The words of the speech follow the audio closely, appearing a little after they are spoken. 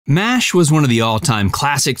MASH was one of the all-time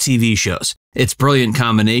classic TV shows. Its brilliant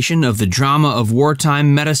combination of the drama of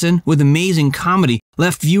wartime medicine with amazing comedy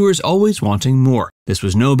left viewers always wanting more. This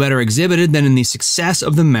was no better exhibited than in the success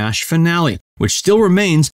of the MASH finale, which still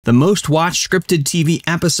remains the most watched scripted TV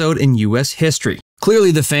episode in US history.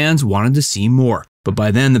 Clearly the fans wanted to see more, but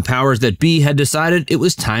by then the powers that be had decided it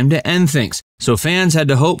was time to end things, so fans had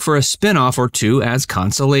to hope for a spin-off or two as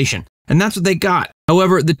consolation. And that's what they got.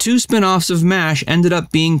 However, the two spin-offs of MASH ended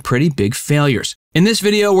up being pretty big failures. In this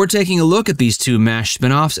video, we're taking a look at these two MASH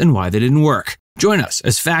spin-offs and why they didn't work. Join us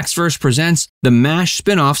as Facts First presents the MASH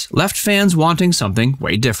spin-offs left fans wanting something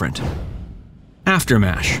way different.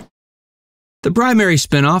 AfterMASH. The primary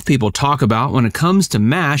spin-off people talk about when it comes to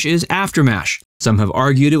MASH is AfterMASH. Some have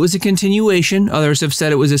argued it was a continuation, others have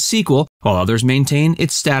said it was a sequel, while others maintain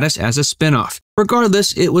its status as a spin-off.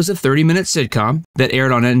 Regardless, it was a 30-minute sitcom that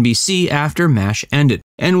aired on NBC after MASH ended.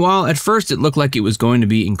 And while at first it looked like it was going to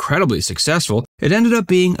be incredibly successful, it ended up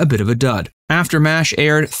being a bit of a dud. AfterMASH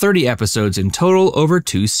aired 30 episodes in total over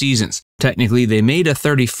 2 seasons. Technically, they made a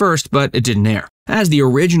 31st, but it didn't air. As the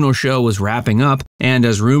original show was wrapping up, and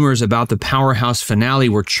as rumors about the powerhouse finale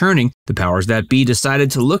were churning, the powers that be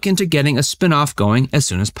decided to look into getting a spin-off going as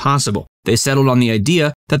soon as possible. They settled on the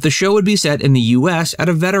idea that the show would be set in the US at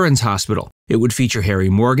a veterans hospital. It would feature Harry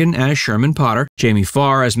Morgan as Sherman Potter, Jamie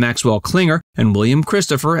Farr as Maxwell Klinger, and William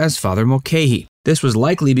Christopher as Father Mulcahy. This was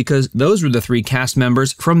likely because those were the 3 cast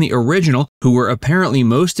members from the original who were apparently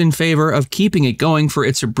most in favor of keeping it going for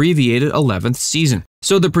its abbreviated 11th season.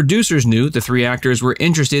 So the producers knew the 3 actors were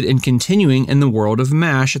interested in continuing in the world of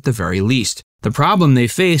MASH at the very least. The problem they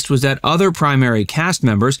faced was that other primary cast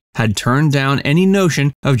members had turned down any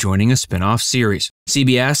notion of joining a spin-off series.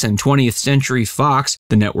 CBS and 20th Century Fox,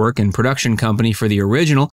 the network and production company for the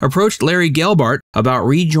original, approached Larry Gelbart about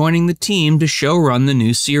rejoining the team to showrun the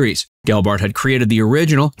new series. Gelbart had created the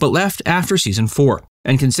original, but left after season 4.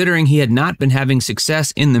 And considering he had not been having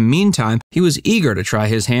success in the meantime, he was eager to try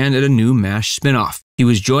his hand at a new MASH spin-off. He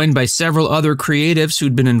was joined by several other creatives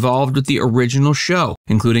who'd been involved with the original show,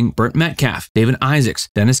 including Burt Metcalf, David Isaacs,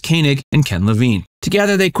 Dennis Koenig, and Ken Levine.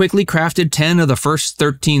 Together, they quickly crafted 10 of the first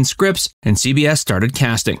 13 scripts, and CBS started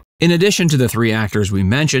casting. In addition to the 3 actors we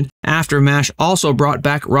mentioned, AfterMASH also brought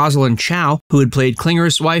back Rosalind Chow, who had played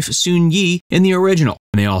Klinger's wife Soon Yi in the original.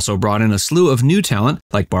 And they also brought in a slew of new talent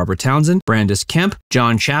like Barbara Townsend, Brandis Kemp,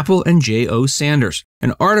 John Chappell, and J.O. Sanders.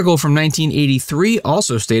 An article from 1983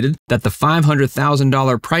 also stated that the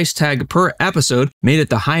 $500,000 price tag per episode made it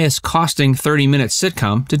the highest costing 30-minute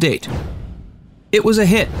sitcom to date. It was a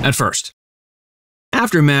hit at first.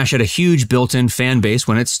 AfterMASH had a huge built-in fan base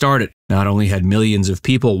when it started. Not only had millions of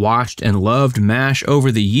people watched and loved MASH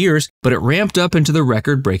over the years, but it ramped up into the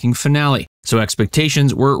record-breaking finale. So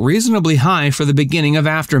expectations were reasonably high for the beginning of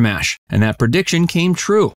AfterMASH, and that prediction came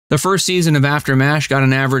true. The first season of AfterMASH got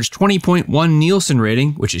an average 20.1 Nielsen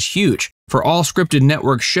rating, which is huge. For all scripted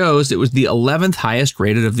network shows, it was the 11th highest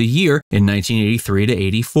rated of the year in 1983 to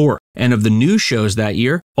 84. And of the new shows that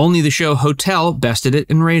year, only the show Hotel bested it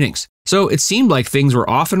in ratings. So it seemed like things were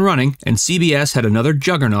off and running, and CBS had another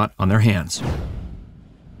juggernaut on their hands.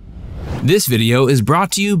 This video is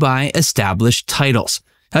brought to you by Established Titles.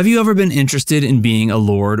 Have you ever been interested in being a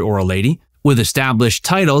lord or a lady? With Established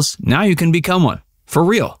Titles, now you can become one. For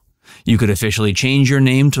real. You could officially change your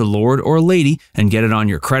name to Lord or Lady and get it on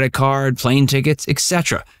your credit card, plane tickets,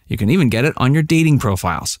 etc. You can even get it on your dating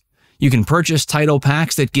profiles. You can purchase title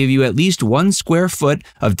packs that give you at least 1 square foot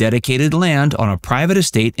of dedicated land on a private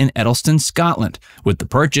estate in Edelston, Scotland. With the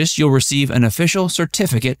purchase, you'll receive an official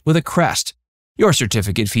certificate with a crest. Your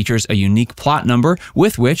certificate features a unique plot number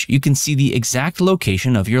with which you can see the exact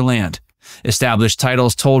location of your land. Established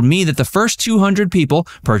Titles told me that the first 200 people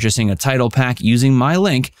purchasing a title pack using my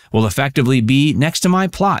link will effectively be next to my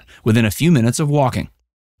plot within a few minutes of walking.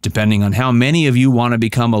 Depending on how many of you want to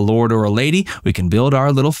become a lord or a lady, we can build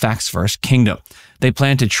our little Facts First kingdom. They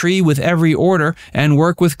plant a tree with every order and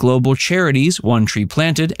work with global charities, One Tree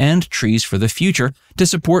Planted and Trees for the Future, to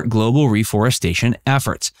support global reforestation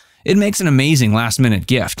efforts. It makes an amazing last-minute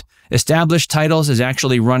gift. Established Titles is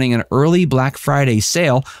actually running an early Black Friday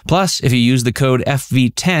sale, plus if you use the code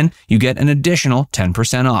FV10, you get an additional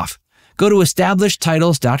 10% off. Go to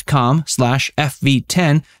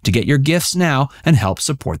establishedtitles.com/FV10 to get your gifts now and help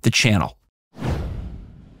support the channel.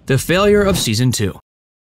 The failure of Season 2.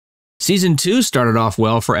 Season 2 started off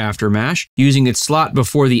well for AfterMASH, using its slot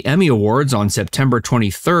before the Emmy Awards on September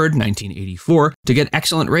 23, 1984, to get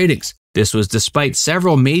excellent ratings. This was despite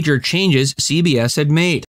several major changes CBS had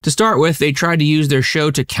made. To start with, they tried to use their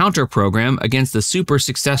show to counter-program against the super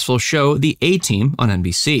successful show The A-Team on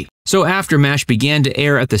NBC. So AfterMASH began to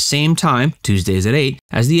air at the same time, Tuesdays at 8,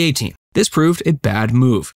 as The A-Team. This proved a bad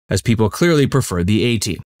move, as people clearly preferred The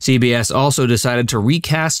A-Team. CBS also decided to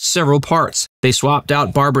recast several parts. They swapped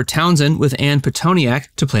out Barbara Townsend with Ann Petoniak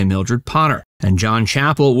to play Mildred Potter, and John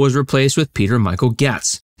Chappell was replaced with Peter Michael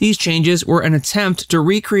Getz. These changes were an attempt to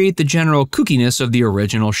recreate the general kookiness of the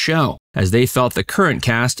original show, as they felt the current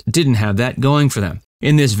cast didn't have that going for them.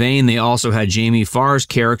 In this vein, they also had Jamie Farr's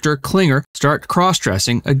character, Klinger, start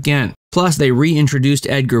cross-dressing again. Plus, they reintroduced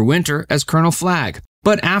Edgar Winter as Colonel Flagg.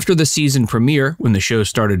 But after the season premiere, when the show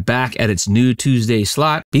started back at its new Tuesday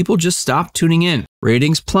slot, people just stopped tuning in.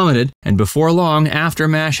 Ratings plummeted, and before long,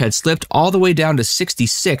 AfterMASH had slipped all the way down to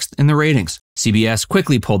 66th in the ratings. CBS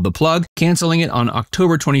quickly pulled the plug, canceling it on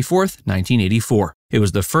October 24, 1984. It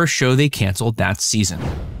was the first show they canceled that season.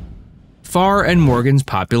 Farr and Morgan's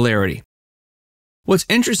popularity. What's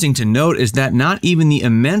interesting to note is that not even the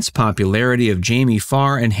immense popularity of Jamie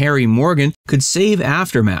Farr and Harry Morgan could save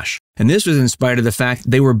AfterMASH, and this was in spite of the fact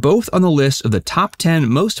they were both on the list of the top 10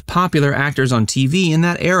 most popular actors on TV in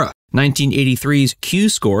that era. 1983's Q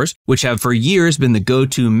scores, which have for years been the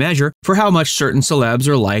go-to measure for how much certain celebs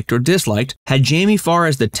are liked or disliked, had Jamie Farr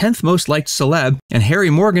as the 10th most liked celeb and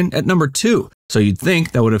Harry Morgan at number 2, so you'd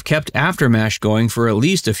think that would have kept AfterMASH going for at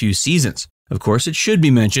least a few seasons. Of course, it should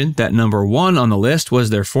be mentioned that number 1 on the list was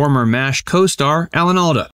their former MASH co-star, Alan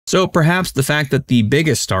Alda. So perhaps the fact that the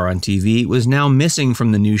biggest star on TV was now missing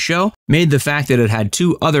from the new show made the fact that it had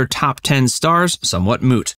 2 other top 10 stars somewhat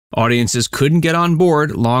moot. Audiences couldn't get on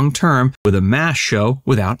board long-term with a MASH show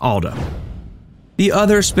without Alda. The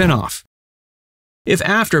other spin-off. If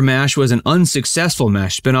AfterMASH was an unsuccessful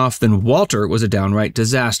MASH spin-off, then Walter was a downright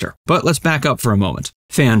disaster. But let's back up for a moment.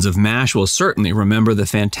 Fans of MASH will certainly remember the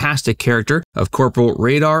fantastic character of Corporal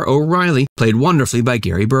Radar O'Reilly, played wonderfully by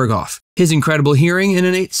Gary Berghoff. His incredible hearing and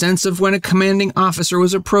innate sense of when a commanding officer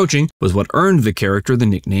was approaching was what earned the character the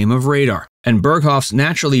nickname of Radar. And Berghoff's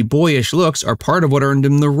naturally boyish looks are part of what earned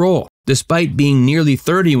him the role. Despite being nearly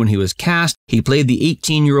 30 when he was cast, he played the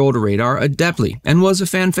 18-year-old Radar adeptly and was a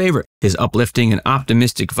fan favorite. His uplifting and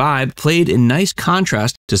optimistic vibe played in nice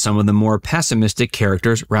contrast to some of the more pessimistic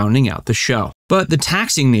characters rounding out the show. But the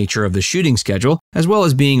taxing nature of the shooting schedule, as well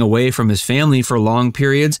as being away from his family for long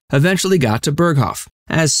periods, eventually got to Berghoff.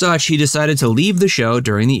 As such, he decided to leave the show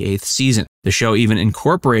during the 8th season. The show even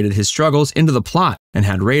incorporated his struggles into the plot and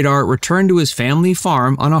had Radar return to his family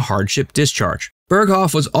farm on a hardship discharge.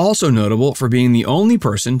 Berghoff was also notable for being the only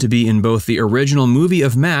person to be in both the original movie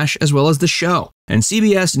of MASH as well as the show, and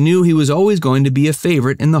CBS knew he was always going to be a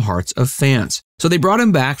favorite in the hearts of fans. So they brought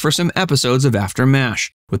him back for some episodes of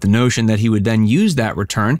AfterMASH, with the notion that he would then use that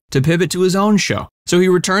return to pivot to his own show. So he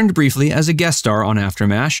returned briefly as a guest star on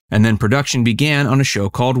AfterMASH, and then production began on a show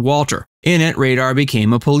called Walter. In it, Radar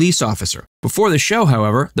became a police officer. Before the show,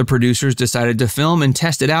 however, the producers decided to film and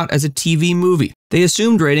test it out as a TV movie. They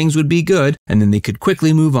assumed ratings would be good, and then they could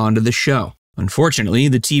quickly move on to the show. Unfortunately,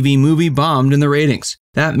 the TV movie bombed in the ratings.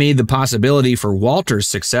 That made the possibility for Walter's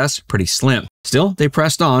success pretty slim. Still, they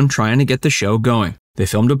pressed on, trying to get the show going. They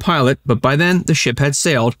filmed a pilot, but by then the ship had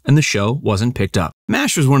sailed and the show wasn't picked up.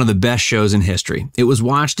 MASH was one of the best shows in history. It was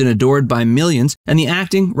watched and adored by millions, and the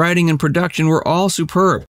acting, writing, and production were all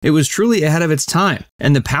superb. It was truly ahead of its time,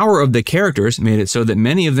 and the power of the characters made it so that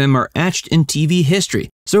many of them are etched in TV history.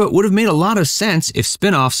 So it would have made a lot of sense if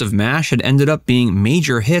spin-offs of MASH had ended up being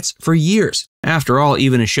major hits for years. After all,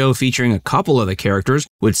 even a show featuring a couple of the characters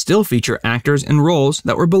would still feature actors in roles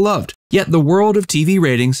that were beloved. Yet the world of TV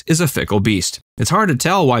ratings is a fickle beast. It's hard to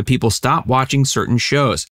tell why people stop watching certain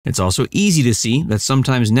shows. It's also easy to see that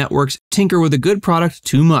sometimes networks tinker with a good product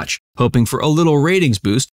too much, hoping for a little ratings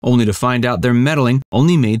boost, only to find out their meddling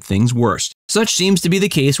only made things worse. Such seems to be the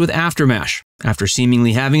case with AfterMASH. After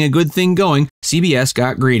seemingly having a good thing going, CBS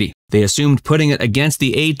got greedy. They assumed putting it against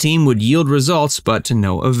the A-Team would yield results, but to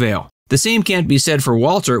no avail. The same can't be said for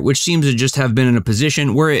Walter, which seems to just have been in a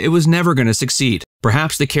position where it was never going to succeed.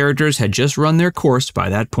 Perhaps the characters had just run their course by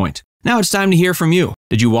that point. Now it's time to hear from you.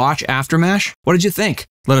 Did you watch AfterMASH? What did you think?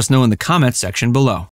 Let us know in the comments section below.